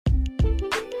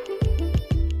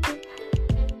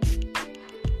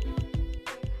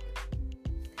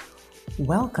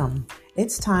Welcome.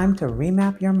 It's time to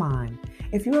remap your mind.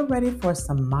 If you are ready for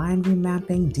some mind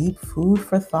remapping, deep food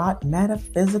for thought,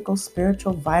 metaphysical,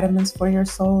 spiritual vitamins for your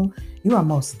soul, you are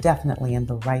most definitely in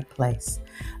the right place.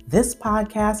 This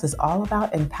podcast is all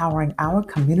about empowering our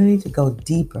community to go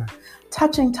deeper,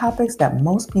 touching topics that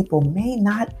most people may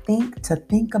not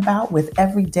think about with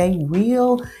everyday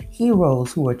real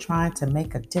heroes who are trying to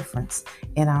make a difference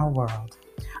in our world.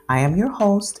 I am your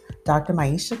host, Dr.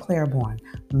 Maisha Claiborne,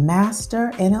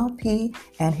 Master NLP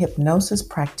and Hypnosis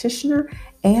Practitioner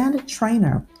and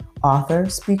Trainer, author,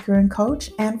 speaker, and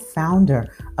coach, and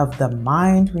founder of the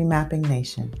Mind Remapping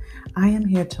Nation. I am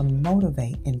here to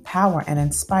motivate, empower, and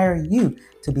inspire you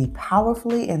to be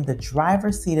powerfully in the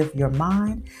driver's seat of your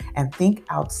mind and think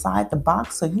outside the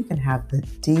box so you can have the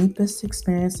deepest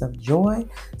experience of joy,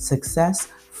 success,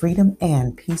 freedom,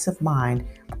 and peace of mind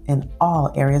in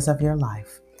all areas of your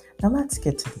life. Now let's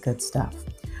get to the good stuff.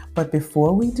 But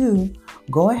before we do,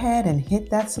 go ahead and hit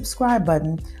that subscribe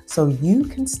button so you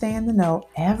can stay in the know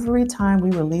every time we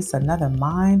release another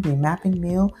mind remapping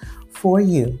meal for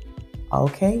you.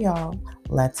 Okay, y'all,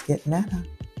 let's get meta.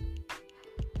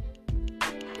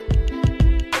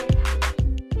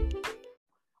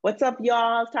 What's up,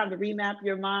 y'all? It's time to remap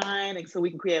your mind and so we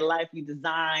can create a life you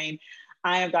design.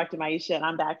 I am Dr. Maisha, and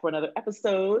I'm back for another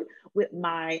episode with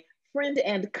my friend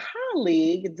and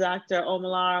colleague, Dr.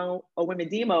 Omolara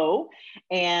Uwemedimo,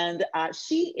 and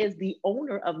she is the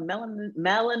owner of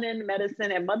Melanin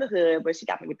Medicine and Motherhood, but she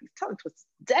got me with these tongue twists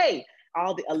today,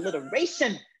 all the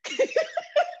alliteration.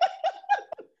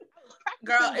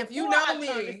 Girl, if you know me.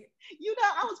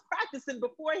 I was practicing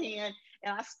beforehand,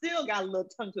 and I still got a little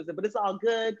tongue twisted, but it's all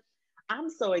good. I'm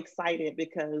so excited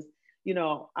because,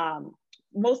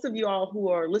 most of you all who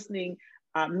are listening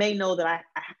may know that I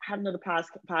have another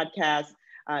podcast,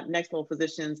 Next Level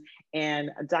Physicians, and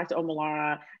Dr.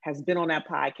 Omolara has been on that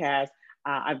podcast.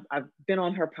 I've been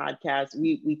on her podcast.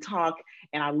 We talk,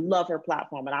 and I love her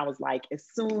platform. And I was like, as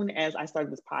soon as I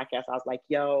started this podcast, I was like,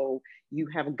 yo, you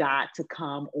have got to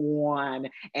come on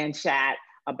and chat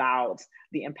about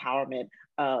the empowerment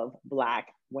of Black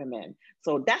women.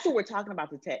 So that's what we're talking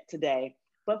about today.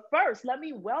 But first, let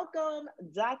me welcome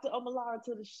Dr. Omolara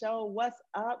to the show. What's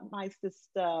up, my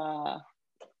sister?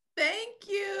 Thank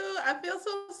you. I feel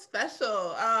so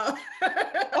special.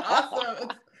 Awesome.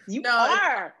 You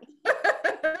are.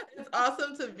 It's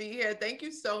awesome to be here. Thank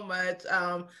you so much.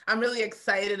 I'm really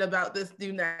excited about this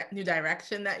new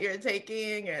direction that you're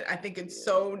taking, and I think it's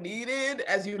so needed,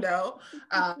 as you know.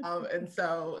 And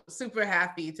so super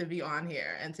happy to be on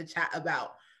here and to chat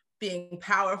about being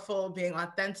powerful, being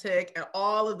authentic, and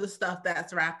all of the stuff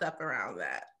that's wrapped up around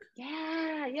that.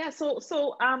 Yeah. So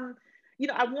I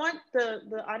want the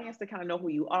audience to kind of know who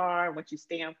you are and what you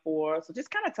stand for. So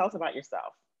just kind of tell us about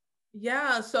yourself.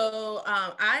 Yeah, so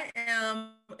I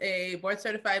am a board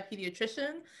certified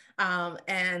pediatrician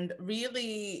and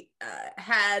really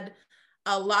had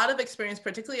a lot of experience,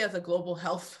 particularly as a global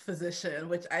health physician,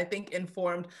 which I think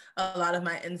informed a lot of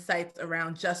my insights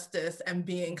around justice and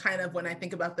being kind of, when I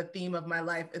think about the theme of my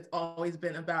life, it's always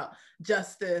been about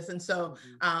justice. And so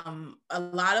a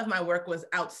lot of my work was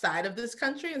outside of this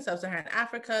country, in Sub-Saharan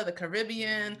Africa, the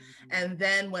Caribbean. And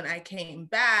then when I came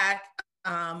back,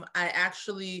 I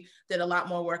actually did a lot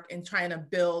more work in trying to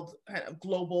build kind of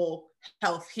global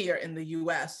health here in the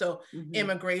US. So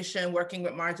immigration, working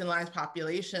with marginalized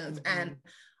populations. And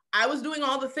I was doing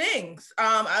all the things.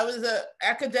 I was an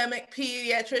academic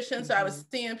pediatrician, so I was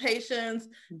seeing patients,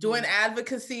 doing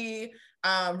advocacy,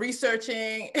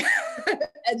 researching,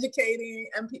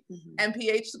 educating,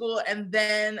 MPH school. And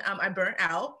then I burnt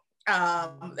out.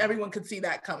 Everyone could see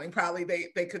that coming. Probably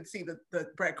they could see the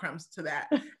breadcrumbs to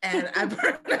that. And I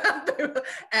burned out.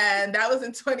 And that was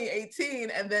in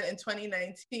 2018. And then in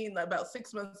 2019, about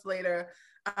 6 months later,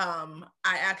 I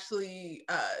actually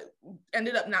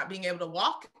ended up not being able to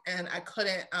walk, and I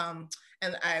couldn't,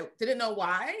 and I didn't know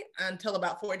why until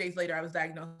about 4 days later, I was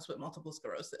diagnosed with multiple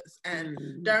sclerosis.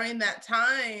 And during that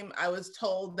time, I was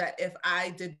told that if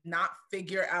I did not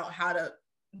figure out how to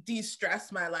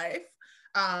de-stress my life,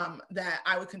 that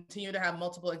I would continue to have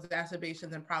multiple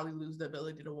exacerbations and probably lose the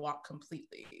ability to walk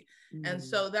completely. And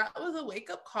so that was a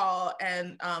wake-up call.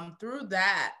 And through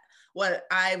that, what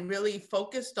I really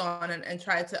focused on and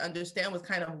tried to understand was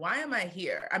kind of, why am I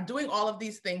here? I'm doing all of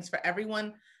these things for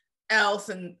everyone else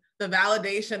and the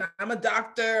validation. I'm a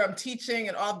doctor, I'm teaching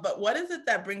and all, but what is it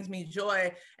that brings me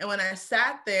joy? And when I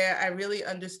sat there, I really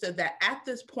understood that at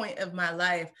this point of my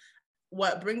life,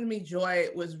 what brings me joy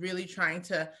was really trying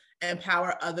to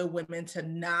empower other women to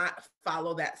not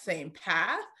follow that same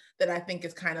path that I think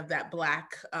is kind of that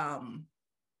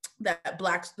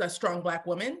strong Black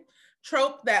woman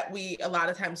trope that we a lot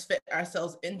of times fit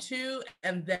ourselves into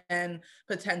and then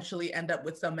potentially end up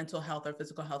with some mental health or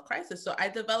physical health crisis. So I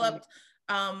developed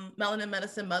Melanin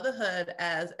Medicine Motherhood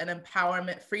as an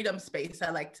empowerment freedom space, I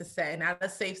like to say, not a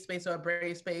safe space or a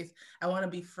brave space. I want to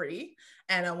be free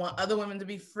and I want other women to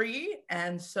be free.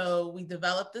 And so we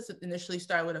developed this. It initially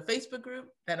started with a Facebook group,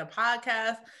 then a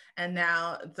podcast, and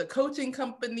now it's a coaching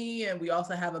company. And we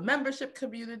also have a membership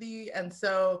community. And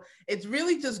so it's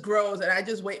really just grows. And I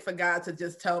just wait for God to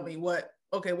just tell me what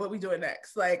we doing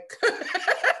next? Like,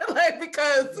 like,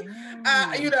 because,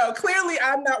 you know, clearly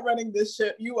I'm not running this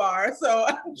ship. You are. So,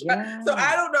 so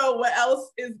I don't know what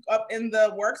else is up in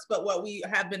the works, but what we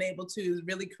have been able to is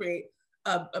really create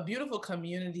a beautiful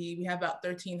community. We have about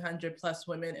 1,300 plus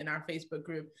women in our Facebook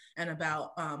group and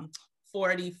about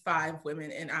 45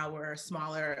 women in our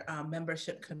smaller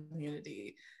membership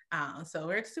community. So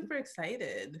we're super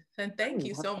excited. And thank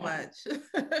you so much.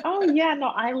 Oh yeah, no,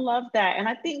 I love that. And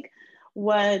I think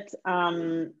what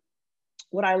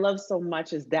I love so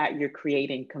much is that you're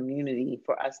creating community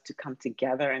for us to come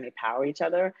together and empower each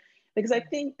other. Because I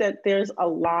think that there has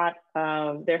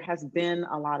been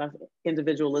a lot of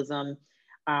individualism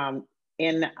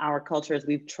in our culture as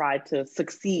we've tried to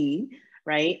succeed,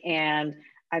 right? And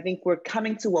I think we're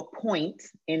coming to a point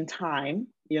in time,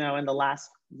 you know, in the last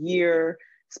year,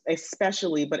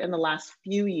 especially, but in the last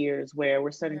few years where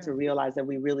we're starting to realize that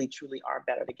we really, truly are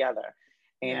better together.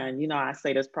 And, you know, I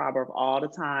say this proverb all the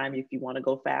time: if you want to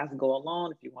go fast, go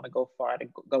alone. If you want to go far, to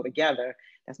go together.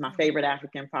 That's my favorite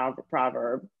African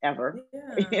proverb ever.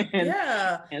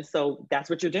 And so that's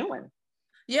what you're doing.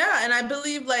 Yeah. And I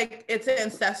believe like it's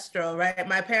ancestral, right?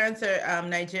 My parents are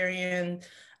Nigerian,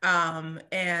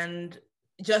 and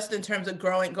just in terms of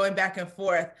going back and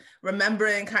forth,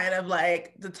 remembering kind of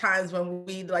like the times when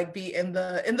we'd like be in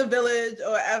the village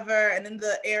or whatever and in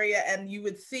the area, and you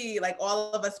would see like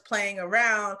all of us playing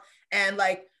around, and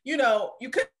like, you know, you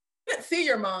couldn't see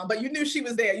your mom, but you knew she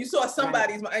was there. You saw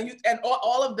somebody's mom, and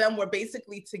all of them were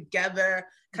basically together,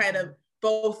 kind of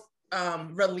both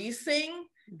releasing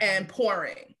and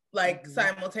pouring, like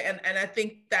simultaneously. And I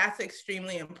think that's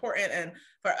extremely important. And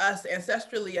for us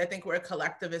ancestrally, I think we're a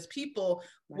collectivist people,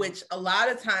 which a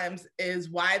lot of times is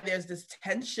why there's this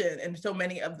tension in so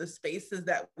many of the spaces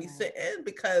that we sit in,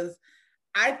 because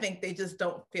I think they just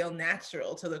don't feel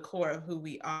natural to the core of who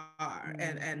we are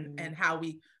and how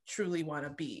we truly want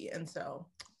to be. And so,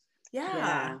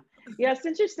 yeah, it's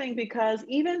interesting because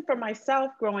even for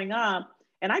myself growing up,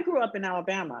 and I grew up in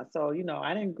Alabama, so, you know,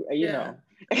 I didn't, you know.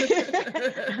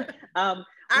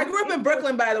 I grew up in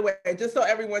Brooklyn, by the way, just so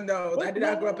everyone knows. I did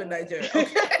not grow up in Nigeria.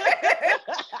 Okay.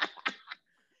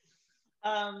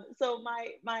 So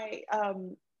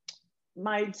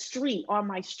my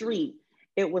street,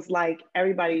 it was like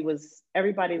everybody was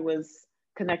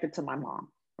connected to my mom,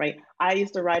 right? I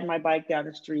used to ride my bike down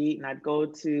the street, and I'd go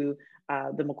to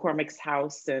the McCormick's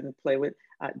house and play with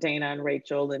Dana and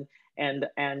Rachel, and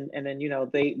then, you know,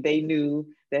 they knew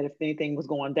that if anything was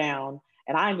going down,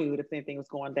 and I knew that if anything was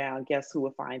going down, guess who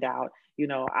would find out? You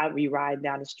know, I'd be riding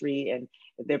down the street, and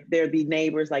there'd be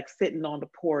neighbors like sitting on the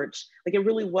porch. Like, it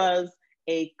really was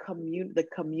the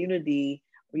community,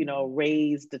 you know,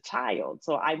 raised the child.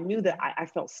 So I knew that I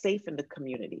felt safe in the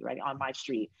community, right, on my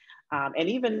street, and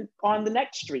even on the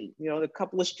next street, you know, a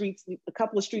couple of streets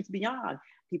beyond,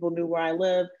 people knew where I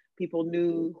lived. People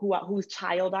knew whose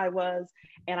child I was.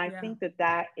 And I think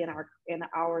that in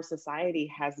our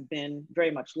society has been very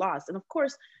much lost. And of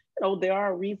course, you know, there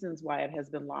are reasons why it has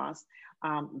been lost.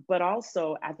 But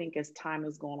also, I think as time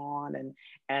has gone on, and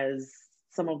as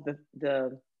some of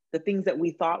the things that we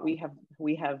thought we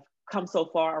have come so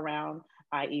far around,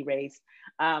 i.e. race,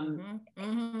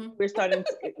 we're starting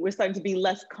to be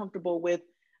less comfortable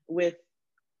with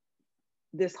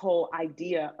this whole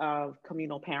idea of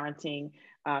communal parenting,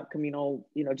 communal,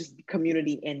 you know, just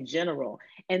community in general.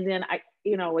 And then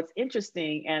you know, what's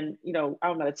interesting, and, you know,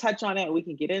 I'm going to touch on it, we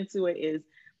can get into it, is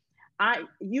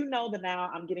you know, that now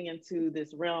I'm getting into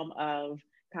this realm of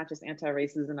conscious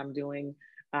anti-racism. I'm doing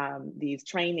these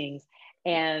trainings.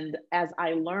 And as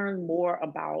I learn more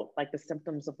about like the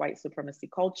symptoms of white supremacy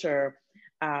culture,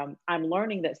 I'm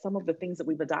learning that some of the things that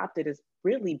we've adopted is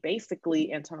really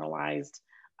basically internalized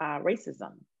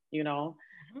racism, you know?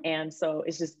 And so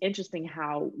it's just interesting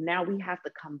how now we have to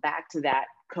come back to that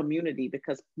community,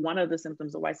 because one of the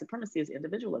symptoms of white supremacy is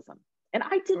individualism. And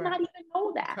I did not even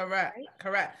know that.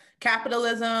 Correct.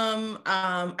 Capitalism.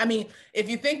 I mean, if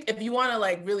you want to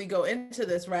like really go into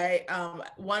this, right?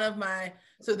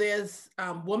 So there's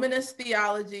womanist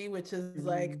theology, which is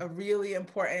like a really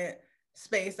important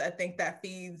space, I think, that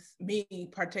feeds me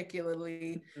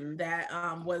particularly, that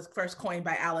was first coined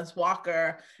by Alice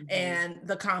Walker, and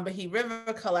the Combahee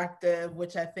River Collective,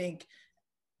 which I think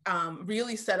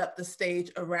really set up the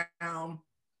stage around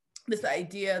this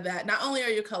idea that not only are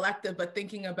you collective, but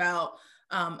thinking about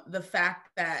the fact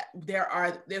that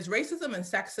there's racism and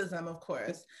sexism, of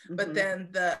course, but then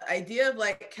the idea of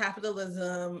like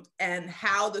capitalism and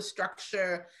how the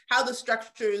structures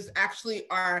actually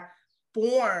are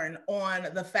born on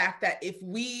the fact that if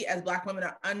we as Black women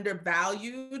are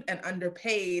undervalued and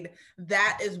underpaid,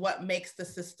 that is what makes the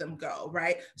system go,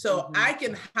 right? So I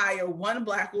can hire one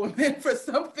Black woman for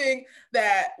something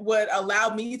that would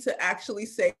allow me to actually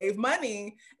save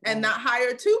money, and not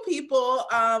hire two people,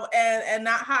 and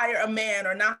not hire a man,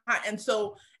 or not hire,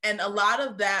 and a lot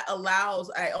of that allows,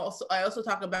 I also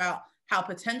talk about how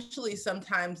potentially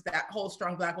sometimes that whole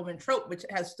strong Black woman trope, which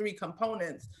has three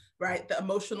components, right? The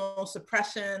emotional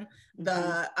suppression,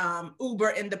 the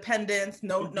uber independence,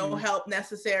 no help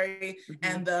necessary,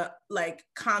 and the like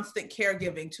constant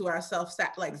caregiving to our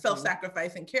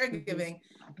self-sacrificing caregiving.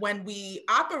 When we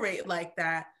operate like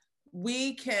that,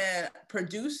 we can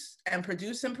produce and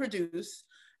produce and produce.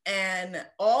 And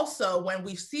also when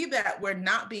we see that we're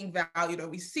not being valued, or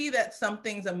we see that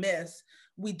something's amiss,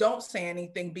 we don't say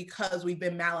anything because we've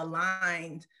been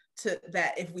malaligned to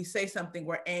that. If we say something,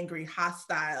 we're angry,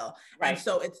 hostile. Right. And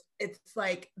so it's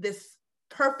like this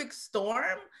perfect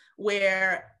storm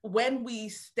where when we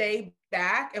stay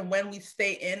back and when we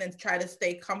stay in and try to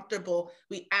stay comfortable,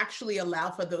 we actually allow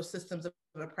for those systems of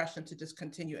oppression to just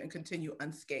continue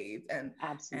unscathed. And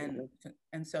absolutely.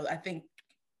 And so I think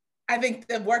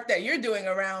the work that you're doing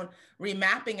around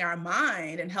remapping our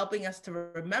mind and helping us to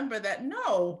remember that,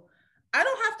 no, I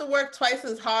don't have to work twice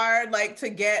as hard, like, to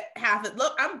get half it.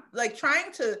 Look, I'm like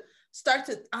trying to start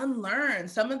to unlearn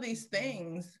some of these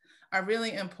things are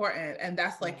really important. And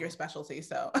that's like your specialty.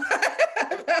 So.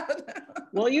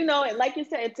 Well, like you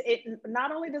said, it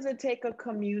not only does it take a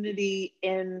community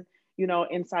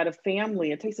inside of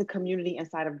family, it takes a community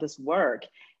inside of this work.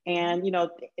 And,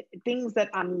 things that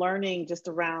I'm learning just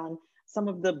around some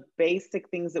of the basic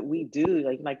things that we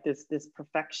do, like this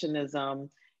perfectionism,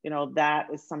 that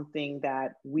is something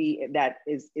that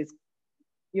is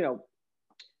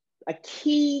a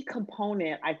key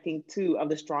component, I think, too, of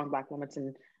the strong Black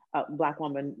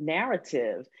woman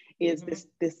narrative is this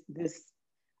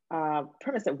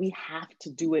premise that we have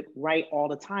to do it right all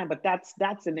the time. But that's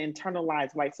an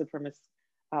internalized white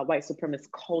supremacist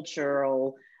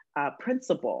cultural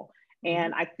principle.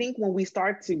 And I think when we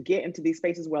start to get into these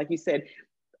spaces where, like you said,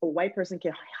 a white person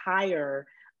can hire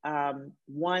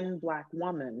one Black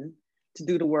woman to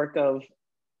do the work of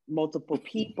multiple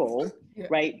people,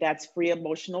 right? That's free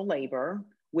emotional labor,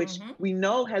 which we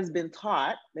know has been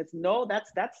taught.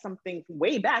 That's something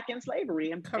way back in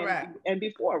slavery and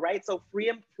before, right? So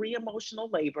free emotional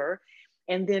labor,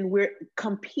 and then we're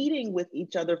competing with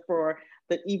each other for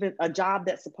even a job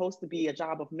that's supposed to be a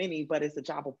job of many, but it's a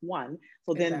job of one.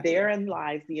 So then therein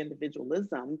lies the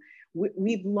individualism.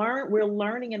 We're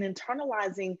learning and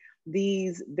internalizing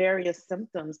these various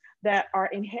symptoms that are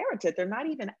inherited. They're not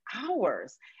even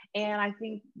ours. And I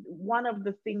think one of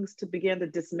the things to begin to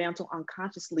dismantle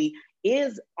unconsciously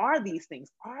are these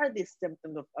things, are this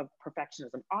symptom of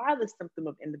perfectionism, are the symptom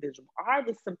of individualism, are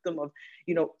the symptom of,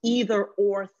 either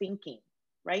or thinking,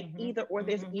 right? Either or,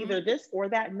 there's either this or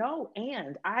that. No,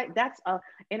 and that's a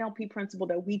NLP principle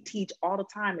that we teach all the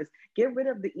time, is get rid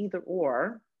of the either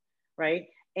or, right?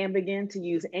 And begin to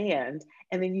use and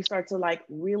then you start to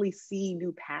really see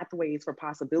new pathways for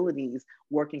possibilities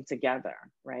working together,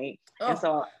 right? And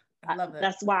so I love that.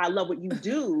 That's why I love what you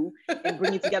do and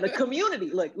bringing together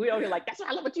community. Look, we're over here like, that's why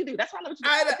I love what you do. That's why I love what you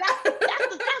do.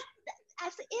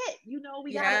 That's it.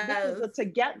 We got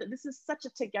this is such a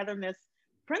togetherness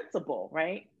principle,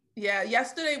 right? Yeah,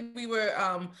 yesterday we were,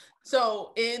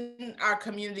 so in our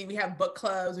community, we have book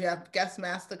clubs, we have guest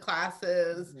master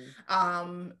classes,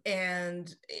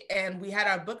 and we had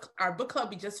our book club.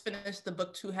 We just finished the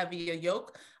book Too Heavy a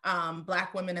Yoke,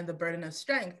 Black Women and the Burden of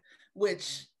Strength,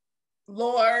 which,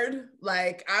 Lord,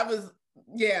 I was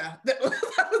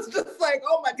just like,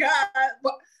 oh my God,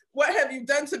 what have you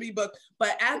done to me, book?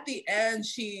 But at the end,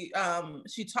 she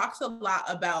talks a lot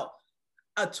about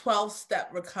a 12-step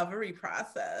recovery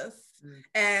process.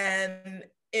 And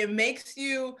it makes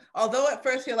you, although at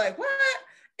first you're like, what?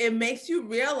 It makes you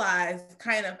realize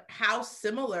kind of how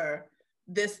similar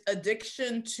this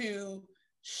addiction to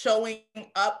showing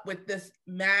up with this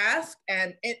mask,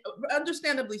 and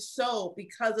understandably so,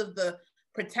 because of the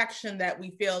protection that we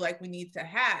feel like we need to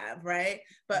have, right?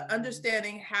 But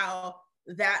understanding how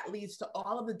that leads to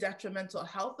all of the detrimental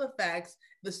health effects,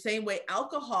 the same way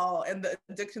alcohol and the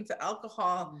addiction to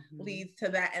alcohol leads to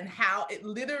that, and how it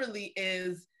literally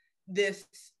is this,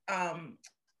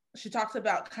 she talks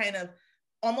about kind of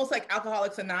almost like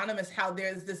Alcoholics Anonymous, how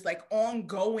there's this like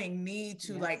ongoing need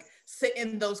to like sit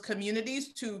in those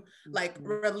communities to like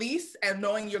release, and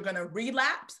knowing you're going to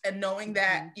relapse, and knowing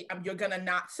that you're going to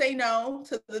not say no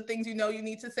to the things you know you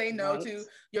need to say no to.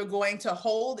 You're going to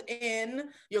hold in,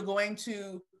 you're going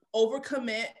to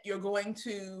overcommit, you're going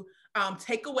to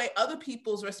take away other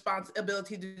people's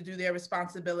responsibility to do their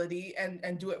responsibility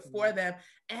and do it for them.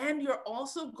 And you're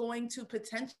also going to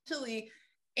potentially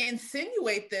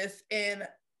insinuate this in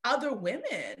other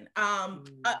women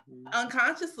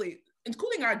unconsciously,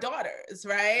 including our daughters,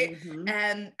 right?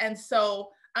 And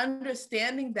so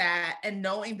understanding that and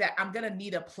knowing that I'm gonna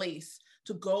need a place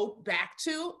to go back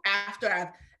to after I've,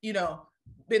 you know,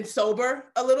 been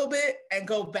sober a little bit, and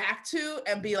go back to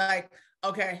and be like,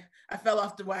 okay, I fell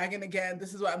off the wagon again.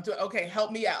 This is what I'm doing. Okay,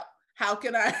 help me out. How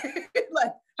can I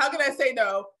like, how can I say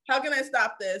no? How can I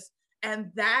stop this?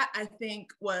 And that, I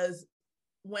think, was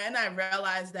when I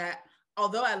realized that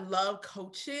although I love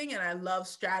coaching and I love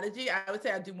strategy, I would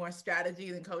say I do more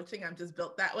strategy than coaching. I'm just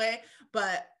built that way.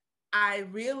 But I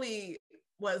really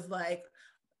was like,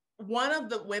 one of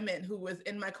the women who was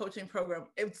in my coaching program,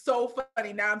 it's so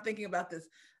funny. Now I'm thinking about this.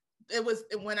 It was,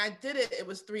 when I did it, it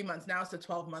was 3 months. Now it's a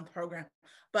 12-month program.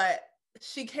 But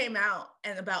she came out,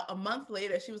 and about a month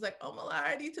later, she was like, "Oh,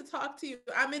 Omolara, I need to talk to you.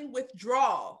 I'm in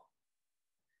withdrawal."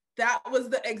 That was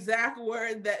the exact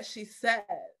word that she said.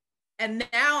 And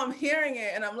now I'm hearing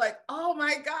it and I'm like, oh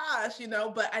my gosh, you know,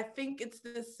 but I think it's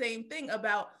the same thing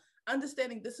about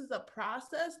understanding this is a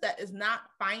process that is not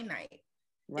finite.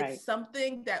 It's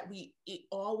something that we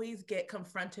always get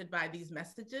confronted by these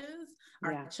messages.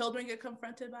 Our children get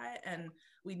confronted by it, and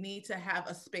we need to have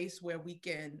a space where we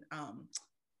can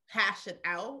hash it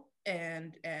out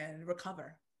and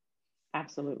recover.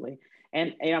 Absolutely.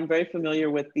 And I'm very familiar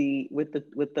with the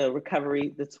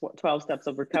recovery, the 12 steps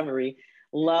of recovery.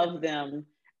 Love them.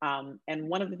 And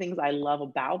one of the things I love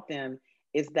about them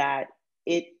is that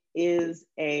it is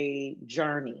a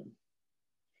journey.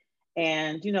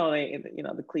 And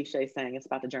the cliche saying, it's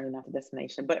about the journey, not the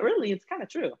destination. But really, it's kind of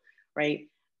true, right?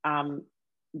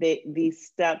 These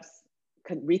steps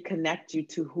can reconnect you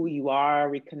to who you are,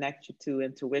 reconnect you to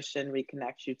intuition,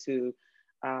 reconnect you to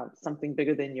something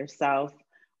bigger than yourself,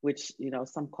 which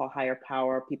some call higher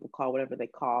power, people call whatever they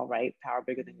call, right? Power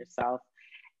bigger than yourself.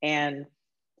 And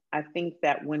I think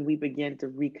that when we begin to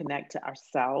reconnect to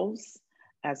ourselves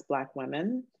as Black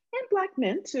women, and Black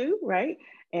men too, right?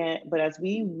 But as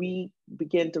we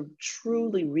begin to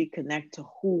truly reconnect to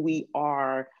who we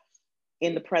are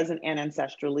in the present and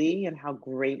ancestrally, and how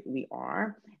great we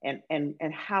are,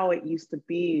 and how it used to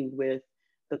be with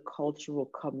the cultural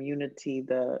community,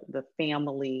 the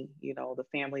family, the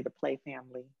family, the play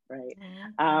family,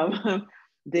 right?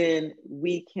 Then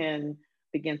we can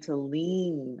begin to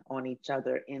lean on each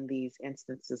other in these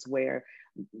instances where,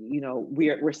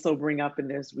 we're sobering up and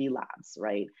there's relapse,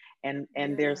 right? And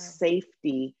there's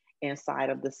safety inside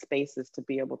of the spaces to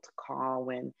be able to call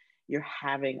when you're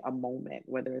having a moment,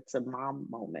 whether it's a mom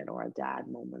moment or a dad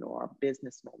moment or a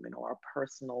business moment or a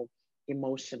personal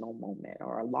emotional moment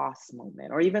or a loss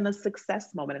moment or even a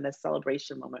success moment and a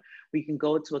celebration moment. We can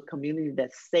go to a community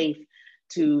that's safe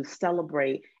to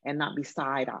celebrate and not be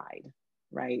side-eyed,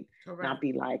 right? Correct. Not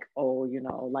be like, oh,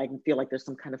 like feel like there's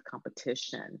some kind of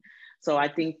competition. So I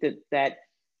think that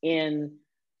in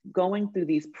going through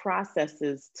these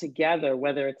processes together,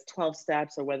 whether it's 12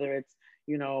 steps or whether it's,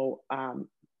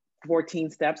 14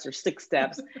 steps or 6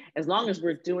 steps, as long as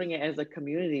we're doing it as a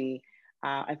community,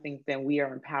 I think then we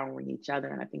are empowering each other.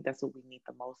 And I think that's what we need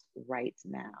the most right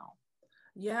now.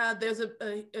 Yeah, there's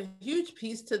a huge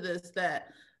piece to this that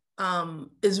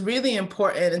is really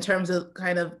important in terms of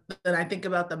kind of, that I think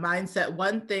about the mindset.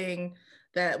 One thing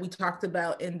that we talked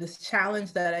about in this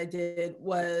challenge that I did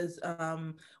was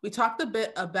we talked a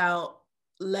bit about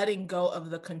letting go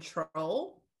of the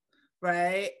control,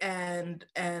 right? And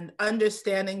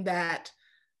understanding that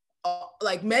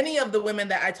like many of the women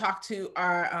that I talk to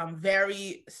are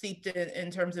very steeped in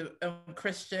terms of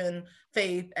Christian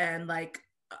faith and like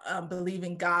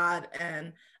believing God,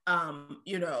 and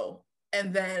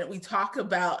and then we talk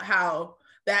about how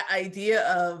that idea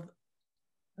of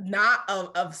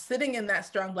of sitting in that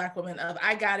strong Black woman of,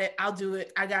 I got it, I'll do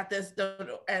it, I got this,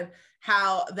 and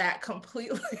how that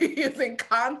completely is in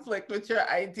conflict with your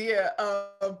idea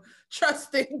of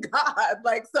trusting God.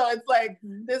 Like, so it's like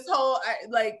this whole,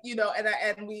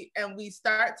 and we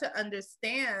start to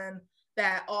understand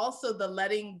that also the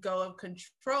letting go of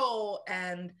control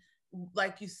and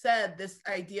like you said, this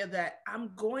idea that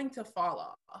I'm going to fall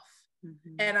off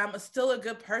and I'm still a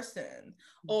good person,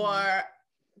 or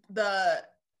the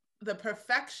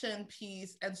perfection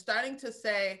piece, and starting to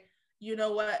say, you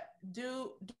know what,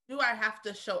 do I have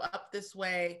to show up this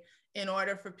way in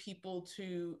order for people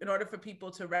to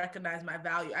recognize my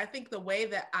value? I think the way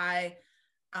that I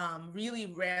really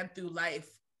ran through life,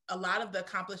 a lot of the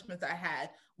accomplishments I had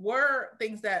were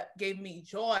things that gave me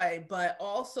joy, but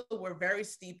also were very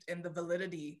steeped in the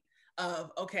validity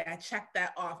of, okay, I checked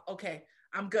that off. Okay,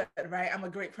 I'm good, right? I'm a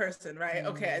great person, right?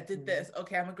 Okay, I did this.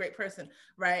 Okay, I'm a great person,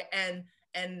 right? And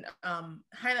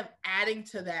kind of adding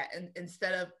to that, and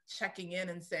instead of checking in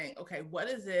and saying, okay, what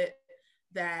is it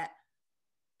that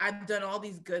I've done all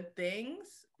these good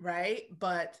things, right?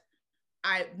 But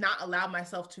I've not allowed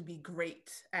myself to be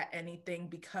great at anything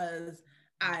because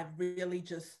I've really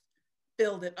just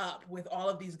filled it up with all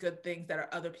of these good things that are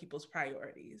other people's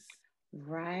priorities.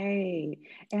 Right.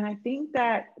 And I think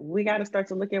that we got to start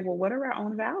to look at, well, what are our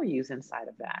own values inside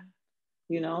of that?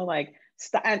 You know, like,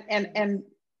 and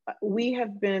we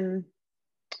have been,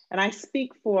 and I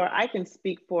can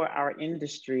speak for our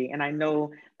industry, and I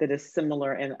know that it's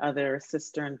similar in other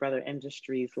sister and brother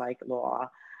industries like law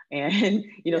and,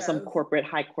 you know, some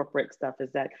high corporate stuff,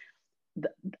 is that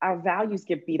our values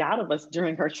get beat out of us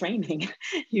during our training,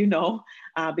 you know,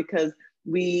 because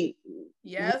we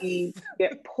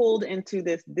get pulled into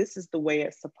this is the way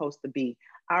it's supposed to be,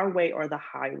 our way or the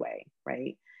highway,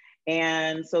 right?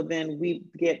 And so then we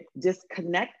get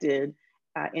disconnected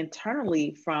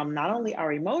internally from not only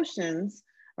our emotions,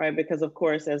 right? Because of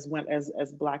course, as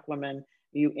Black women,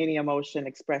 any emotion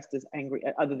expressed as angry,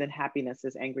 other than happiness,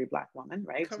 is angry Black woman,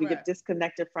 right? Correct. So we get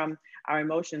disconnected from our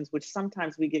emotions, which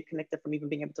sometimes we get connected from even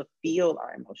being able to feel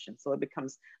our emotions. So it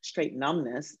becomes straight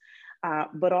numbness.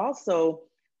 But also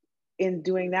in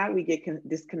doing that, we get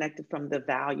disconnected from the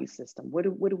value system. What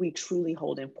do we truly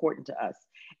hold important to us?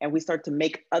 And we start to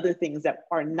make other things that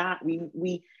are not,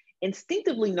 we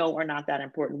instinctively know are not that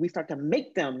important. We start to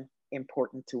make them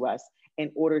important to us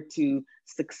in order to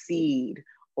succeed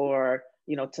or,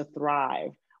 you know, to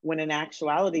thrive, when in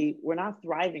actuality, we're not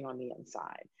thriving on the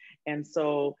inside. And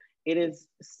so it is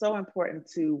so important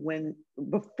to,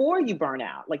 before you burn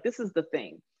out, like, this is the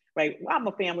thing, right? Well, I'm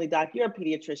a family doc, you're a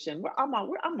pediatrician. I'm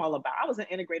all about, I was in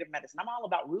integrative medicine. I'm all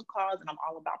about root cause and I'm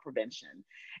all about prevention.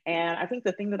 And I think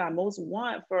the thing that I most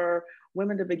want for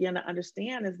women to begin to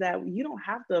understand is that you don't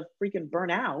have to freaking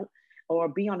burn out or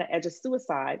be on the edge of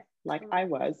suicide like I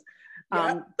was,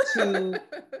 to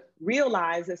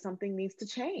realize that something needs to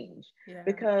change.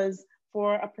 Because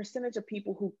for a percentage of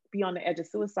people who be on the edge of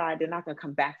suicide, they're not going to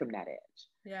come back from that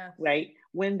edge. Right?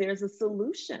 When there's a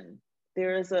solution,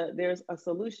 there's a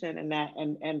solution,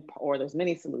 and or there's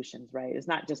many solutions, right? It's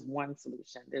not just one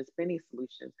solution, there's many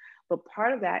solutions. But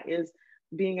part of that is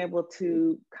being able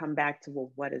to come back to,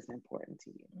 well, what is important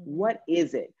to you? What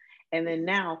is it? And then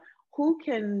now, how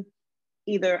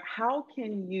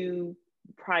can you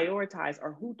prioritize,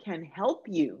 or who can help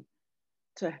you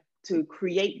to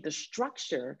create the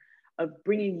structure of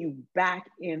bringing you back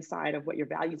inside of what your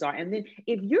values are? And then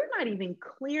if you're not even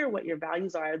clear what your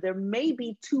values are, there may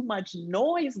be too much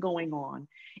noise going on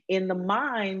in the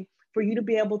mind for you to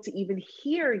be able to even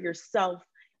hear yourself,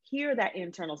 hear that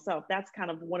internal self. That's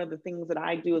kind of one of the things that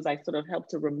I do, is I sort of help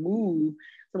to remove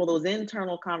some of those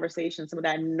internal conversations, some of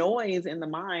that noise in the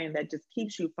mind that just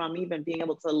keeps you from even being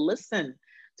able to listen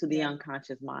to the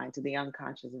unconscious mind, to the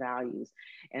unconscious values.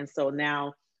 And so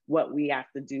now what we have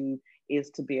to do is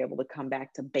to be able to come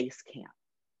back to base camp.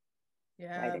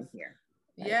 Right in here.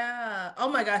 Right? Yeah. Oh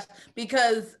my gosh.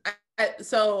 Because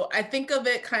I think of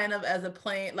it kind of as a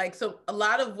plane, like, so a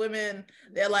lot of women,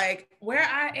 they're like, where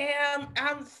I am,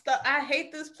 I'm stuck. I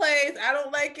hate this place. I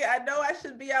don't like it. I know I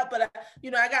should be out, but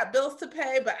I got bills to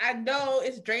pay, but I know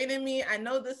it's draining me. I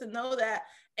know this and know that.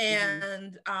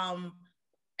 And,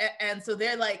 and so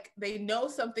they're like, they know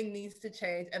something needs to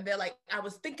change. And they're like, I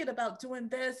was thinking about doing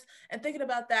this and thinking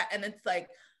about that. And it's like,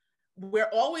 we're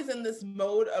always in this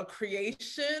mode of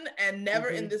creation and never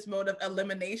in this mode of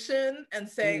elimination, and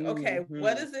saying, okay,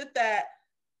 what is it that,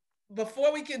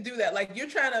 before we can do that, like, you're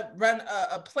trying to run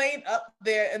a plane up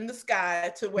there in the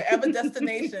sky to wherever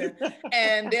destination,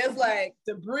 and there's like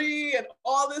debris and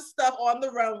all this stuff on the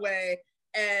runway.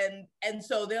 And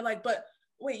so they're like, but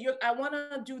wait, I want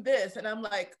to do this. And I'm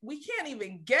like, we can't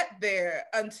even get there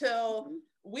until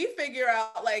we figure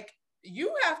out, like,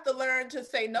 you have to learn to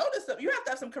say no to some, you have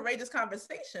to have some courageous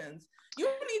conversations. You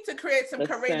need to create some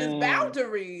courageous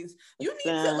boundaries. You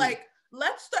need to, like,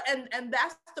 let's start, and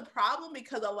that's the problem,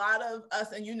 because a lot of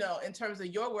us, and in terms of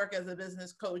your work as a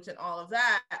business coach and all of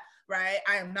that, right?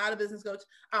 I am not a business coach,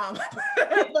 but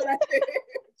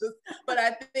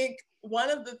I think one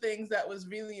of the things that was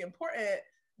really important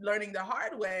learning the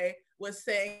hard way was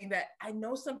saying that I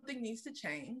know something needs to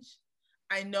change.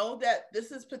 I know that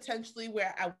this is potentially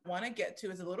where I want to get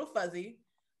to, is a little fuzzy,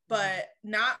 but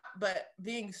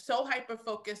being so hyper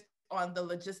focused on the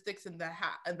logistics and the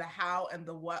how and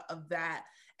the what of that,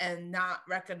 and not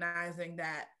recognizing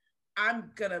that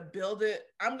I'm gonna build it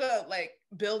on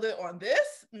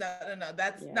this. No,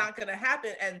 that's not gonna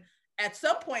happen. And at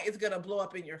some point it's gonna blow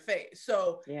up in your face.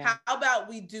 So how about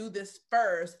we do this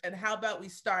first, and how about we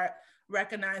start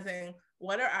recognizing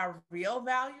what are our real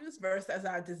values versus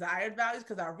our desired values?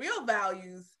 Because our real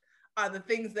values are the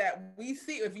things that we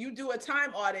see. If you do a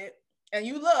time audit and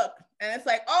you look and it's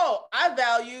like, oh, I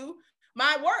value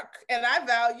my work, and I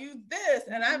value this,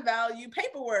 and I value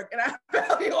paperwork, and I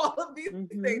value all of these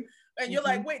things. And you're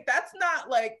like, wait, that's not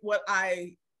like what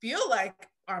I feel like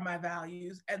are my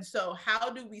values. And so how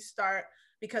do we start?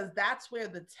 Because that's where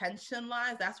the tension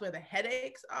lies. That's where the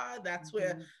headaches are. That's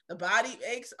where the body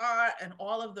aches are, and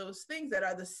all of those things that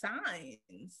are the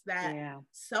signs that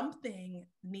something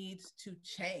needs to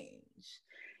change.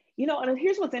 And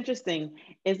here's what's interesting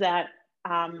is that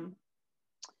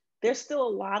there's still a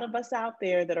lot of us out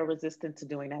there that are resistant to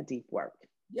doing that deep work.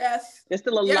 Yes. There's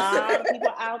still a lot of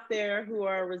people out there who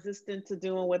are resistant to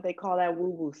doing what they call that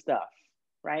woo-woo stuff,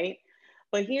 right?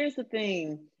 But here's the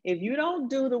thing. If you don't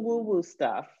do the woo-woo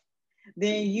stuff,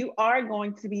 then you are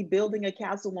going to be building a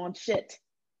castle on shit.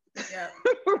 Yeah.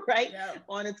 Right? Yeah.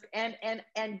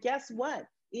 And guess what?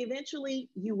 Eventually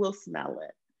you will smell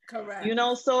it. Correct.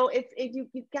 So you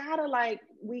gotta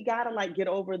we gotta get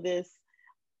over this.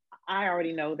 I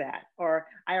already know that, or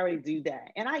I already do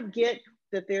that. And I get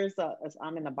that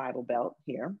I'm in the Bible Belt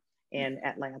here in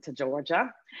Atlanta,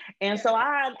 Georgia. And so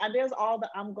there's all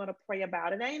that I'm going to pray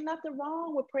about it. There ain't nothing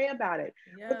wrong with pray about it.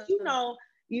 Yeah. But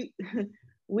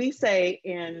we say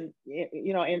in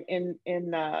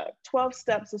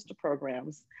 12-step sister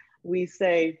programs, we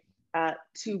say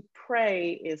to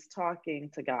pray is talking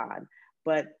to God,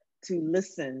 but to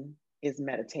listen is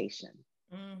meditation.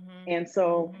 And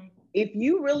so if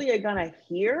you really are going to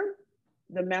hear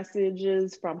the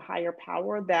messages from higher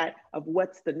power of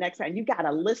what's the next time, you got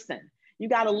to listen.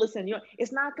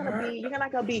 It's not going to be, you're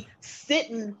not going to be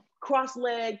sitting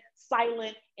cross-legged,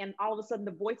 silent, and all of a sudden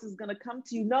the voice is going to come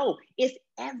to you. No, it's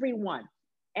everyone.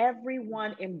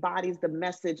 Everyone embodies the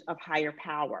message of higher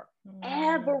power.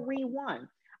 Everyone.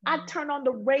 I turn on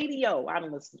the radio. I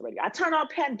don't listen to the radio. I turn on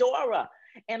Pandora,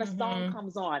 and a song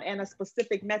comes on and a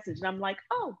specific message. And I'm like,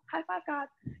 oh, high five, God.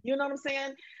 You know what I'm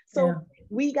saying? So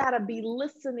we got to be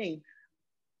listening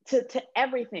to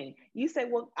everything. You say,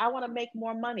 well, I want to make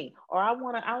more money, or I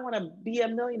want to be a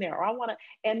millionaire, or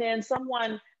and then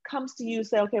someone comes to you,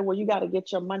 say, okay, well, you got to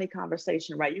get your money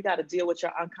conversation right. You got to deal with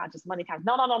your unconscious money.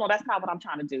 No, that's not what I'm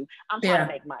trying to do. I'm trying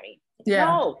to make money. Yeah.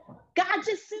 No, God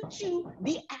just sent you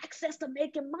the access to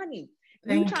making money.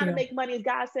 You trying to make money, as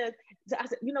God says, I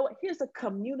said, you know what? Here's a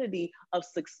community of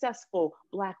successful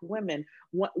Black women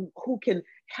who can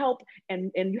help,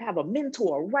 and you have a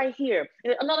mentor right here.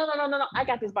 No, I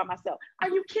got this by myself. Are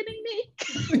you kidding me?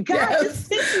 God just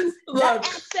sent you that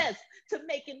access to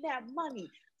making that money.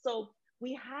 So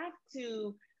we have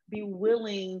to be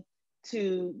willing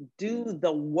to do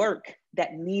the work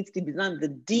that needs to be done, the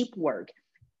deep work,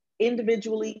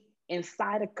 individually,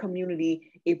 inside a community,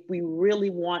 if we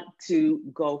really want to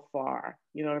go far.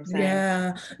 You know what I'm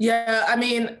saying? Yeah. I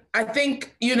mean, I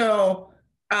think,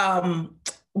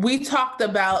 we talked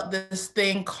about this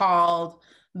thing called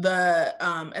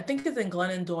I think it's in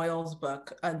Glennon Doyle's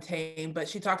book, Untamed, but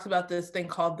she talks about this thing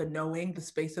called the knowing, the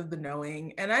space of the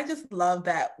knowing. And I just love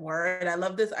that word. I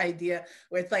love this idea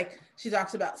where it's like, she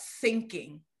talks about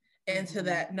sinking into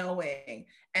that knowing,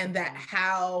 and that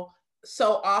how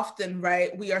so often,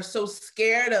 right, we are so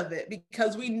scared of it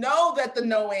because we know that the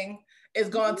knowing is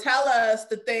going to tell us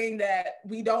the thing that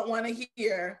we don't want to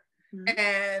hear.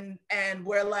 And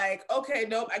we're like, okay,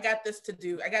 nope, I got this to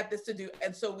do.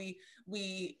 And so we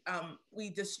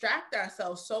distract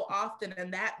ourselves so often,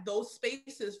 and that those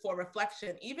spaces for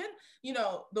reflection, even,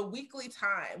 the weekly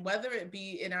time, whether it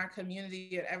be in our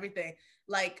community and everything,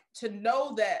 like to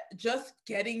know that just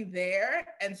getting there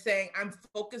and saying, I'm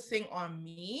focusing on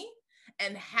me,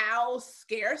 and how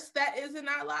scarce that is in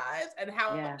our lives, and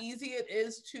how easy it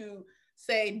is to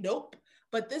say nope.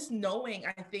 But this knowing,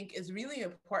 I think, is really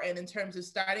important in terms of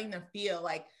starting to feel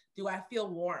like Do I feel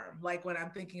warm? Like when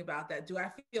I'm thinking about that, do I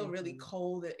feel really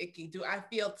cold and icky? Do I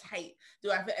feel tight?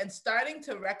 And starting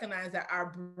to recognize that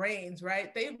our brains,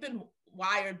 right? They've been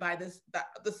wired by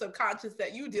the subconscious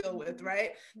that you deal with,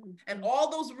 right? And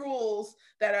all those rules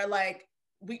that are like,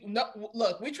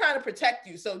 we're trying to protect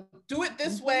you. So do it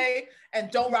this way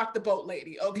and don't rock the boat,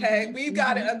 lady. Okay. We've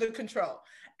got it under control.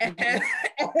 And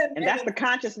that's the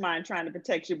conscious mind trying to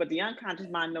protect you, but the unconscious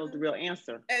mind knows the real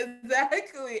answer.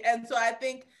 Exactly. And so I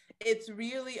think it's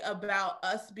really about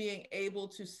us being able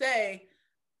to say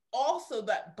also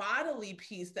that bodily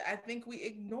piece that I think we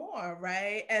ignore,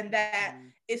 right? And that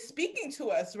is speaking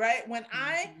to us, right? When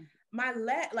my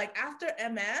leg, like after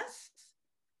MS,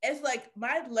 it's like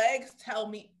my legs tell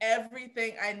me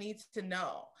everything I need to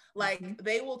know. Like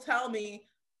they will tell me,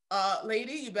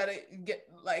 lady, you better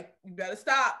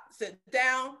stop, sit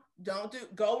down,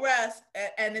 go rest.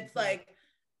 And it's like,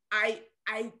 I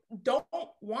don't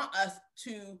want us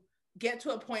to get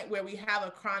to a point where we have a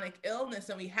chronic illness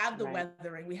and we have the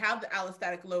weathering, we have the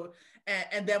allostatic load,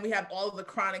 and then we have all of the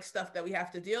chronic stuff that we have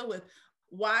to deal with.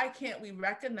 Why can't we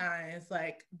recognize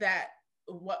like that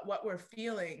what we're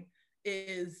feeling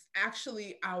is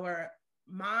actually our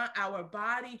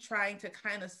body trying to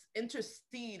kind of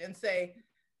intercede and say,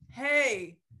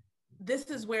 hey, this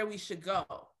is where we should go.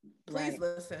 Please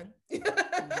listen.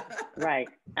 Right.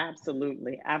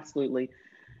 Absolutely. Absolutely.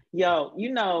 Yo,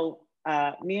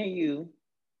 me and you,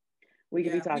 we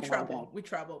could be talking all day. We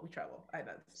trouble. I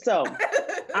know. So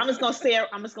I'm just gonna say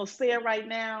it right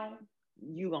now.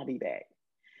 You gonna be back.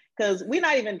 Because we're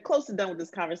not even close to done with this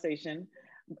conversation.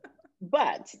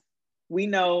 But we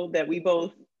know that we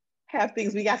both have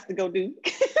things we got to go do.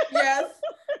 Yes,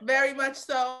 very much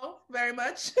so. Very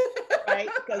much. Right?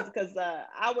 Because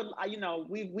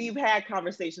we've had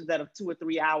conversations that of 2 or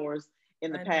 3 hours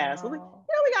in the past. We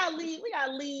gotta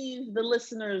leave the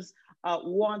listeners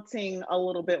wanting a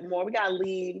little bit more. We gotta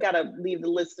leave the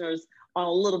listeners on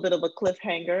a little bit of a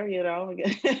cliffhanger,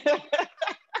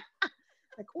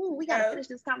 like, oh, we gotta finish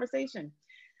this conversation.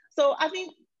 So I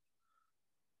think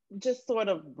just sort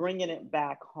of bringing it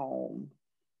back home,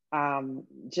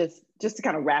 just to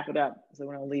kind of wrap it up, so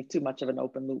we don't leave too much of an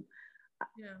open loop.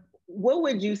 Yeah. What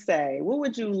would you say? What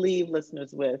would you leave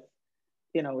listeners with?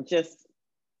 Just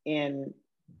in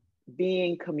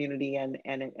being community and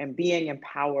being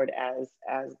empowered as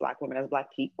Black women, as Black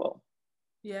people.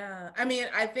 Yeah, I mean,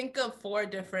 I think of 4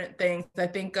 different things. I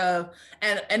think of,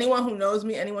 and anyone who knows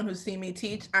me, anyone who's seen me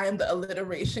teach, I am the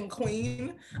alliteration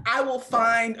queen. I will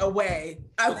find a way.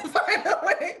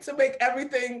 To make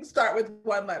everything start with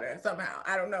 1 letter somehow.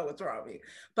 I don't know what's wrong with me,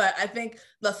 but I think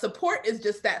the support is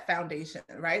just that foundation,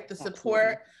 right? The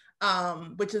support,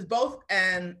 which is both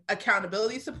an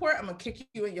accountability support. I'm gonna kick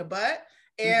you in your butt,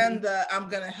 and I'm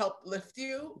gonna help lift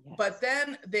you. Yes. But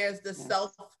then there's the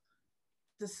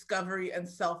self-discovery and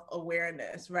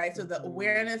self-awareness, right? So the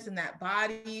awareness in that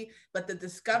body, but the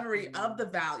discovery of the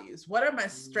values. What are my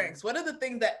strengths? What are the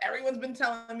things that everyone's been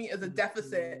telling me is a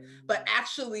deficit, but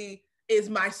actually is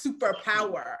my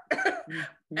superpower?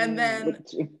 And then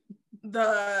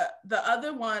the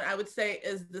other one I would say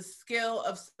is the skill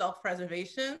of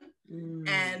self-preservation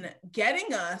and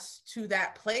getting us to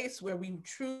that place where we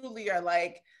truly are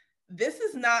like, this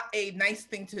is not a nice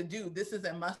thing to do. This is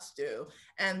a must do.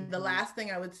 And the last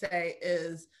thing I would say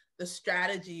is the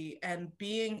strategy and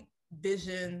being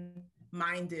vision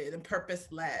minded and purpose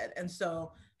led. And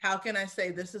so how can I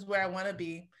say, this is where I want to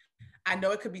be? I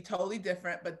know it could be totally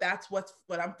different, but that's what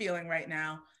I'm feeling right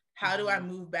now. How do I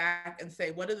move back and say,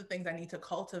 what are the things I need to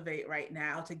cultivate right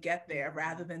now to get there,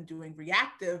 rather than doing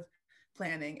reactive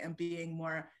planning and being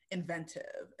more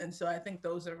inventive? And so I think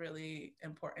those are really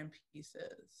important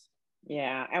pieces.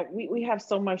 Yeah, and we have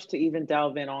so much to even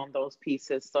delve in on those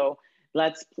pieces. So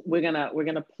we're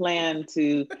gonna plan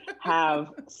to have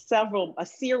a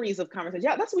series of conversations.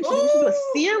 Yeah, that's what we should do. We should do a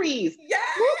series.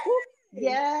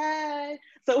 Yeah.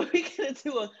 So we're gonna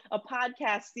do a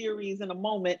podcast series in a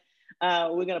moment.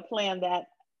 We're gonna plan that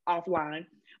offline.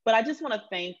 But I just want to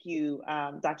thank you,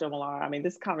 Dr. Omolara. I mean,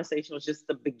 this conversation was just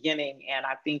the beginning, and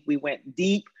I think we went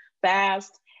deep,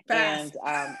 fast. And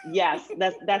yes,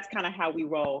 that's kind of how we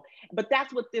roll. But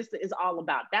that's what this is all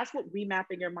about. That's what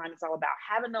remapping your mind is all about.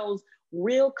 Having those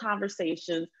real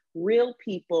conversations, real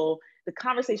people, the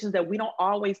conversations that we don't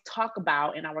always talk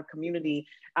about in our community,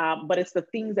 but it's the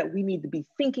things that we need to be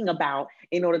thinking about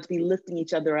in order to be lifting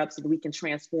each other up so that we can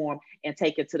transform and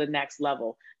take it to the next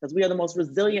level. Because we are the most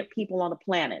resilient people on the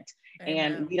planet.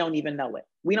 Amen. And we don't even know it.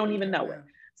 We don't even know it.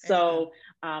 So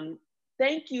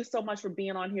thank you so much for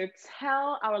being on here.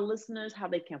 Tell our listeners how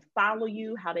they can follow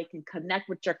you, how they can connect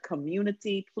with your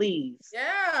community, please.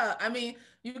 Yeah, I mean,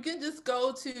 you can just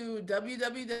go to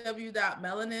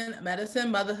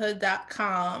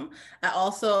www.melaninmedicinemotherhood.com. I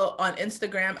also on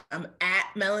Instagram, I'm at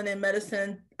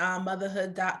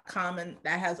melaninmedicinemotherhood.com, and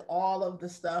that has all of the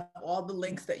stuff, all the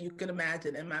links that you can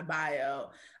imagine in my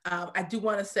bio. I do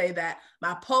want to say that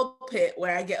my pulpit,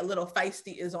 where I get a little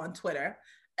feisty, is on Twitter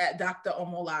at Dr.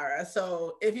 Omolara.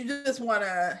 So if you just want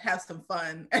to have some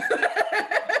fun,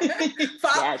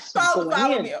 follow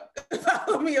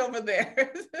me over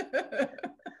there.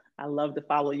 I love to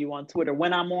follow you on Twitter.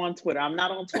 When I'm on Twitter, I'm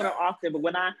not on Twitter often, but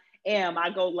when I am, I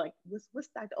go like, what's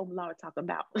Dr. Omolara talking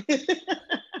about?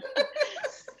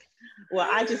 Well,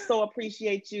 I just so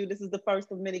appreciate you. This is the first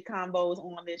of many combos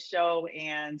on this show,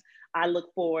 and I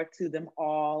look forward to them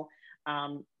all.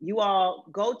 You all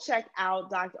go check out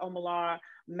Dr. Omolara,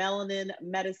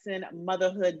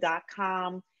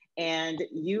 melaninmedicinemotherhood.com, and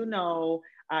you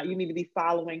need to be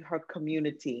following her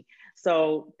community.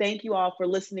 So thank you all for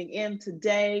listening in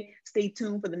today. Stay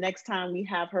tuned for the next time we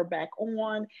have her back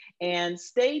on, and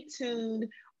stay tuned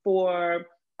for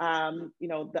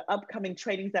the upcoming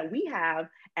trainings that we have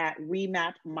at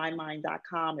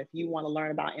remapmymind.com. If you want to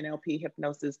learn about NLP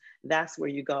hypnosis, that's where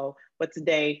you go. But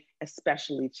today,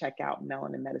 especially check out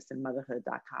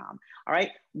melaninmedicinemotherhood.com. All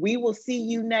right. We will see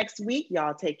you next week.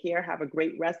 Y'all take care. Have a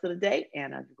great rest of the day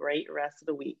and a great rest of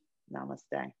the week.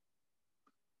 Namaste.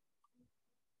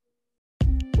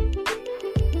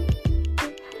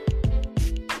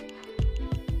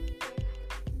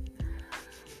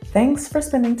 Thanks for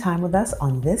spending time with us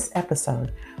on this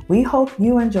episode. We hope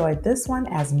you enjoyed this one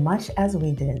as much as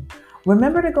we did.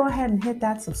 Remember to go ahead and hit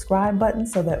that subscribe button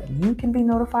so that you can be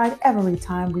notified every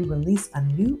time we release a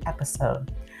new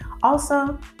episode.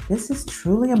 Also, this is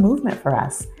truly a movement for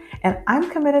us, and I'm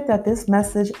committed that this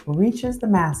message reaches the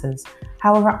masses.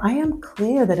 However, I am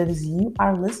clear that it is you,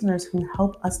 our listeners, who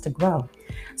help us to grow.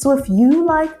 So if you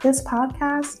like this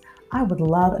podcast, I would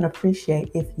love and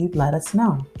appreciate if you'd let us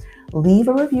know. Leave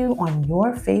a review on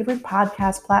your favorite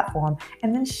podcast platform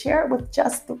and then share it with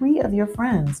just 3 of your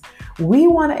friends. We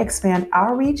want to expand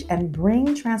our reach and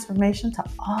bring transformation to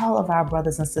all of our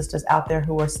brothers and sisters out there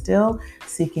who are still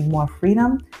seeking more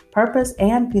freedom, purpose,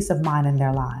 and peace of mind in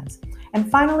their lives.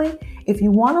 And finally, if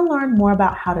you want to learn more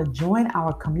about how to join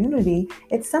our community,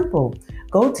 it's simple.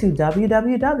 Go to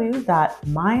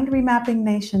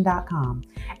www.mindremappingnation.com.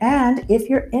 And if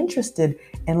you're interested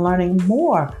in learning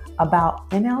more about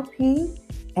NLP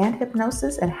and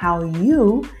hypnosis and how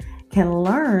you can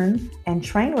learn and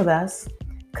train with us,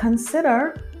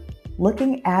 consider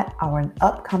looking at our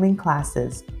upcoming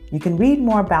classes. You can read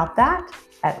more about that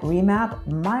at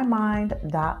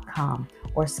remapmymind.com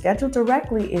or schedule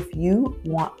directly if you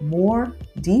want more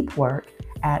deep work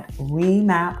at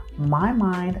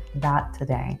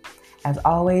remapmymind.today. As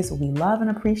always, we love and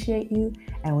appreciate you,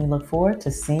 and we look forward to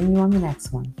seeing you on the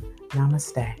next one.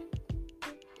 Namaste.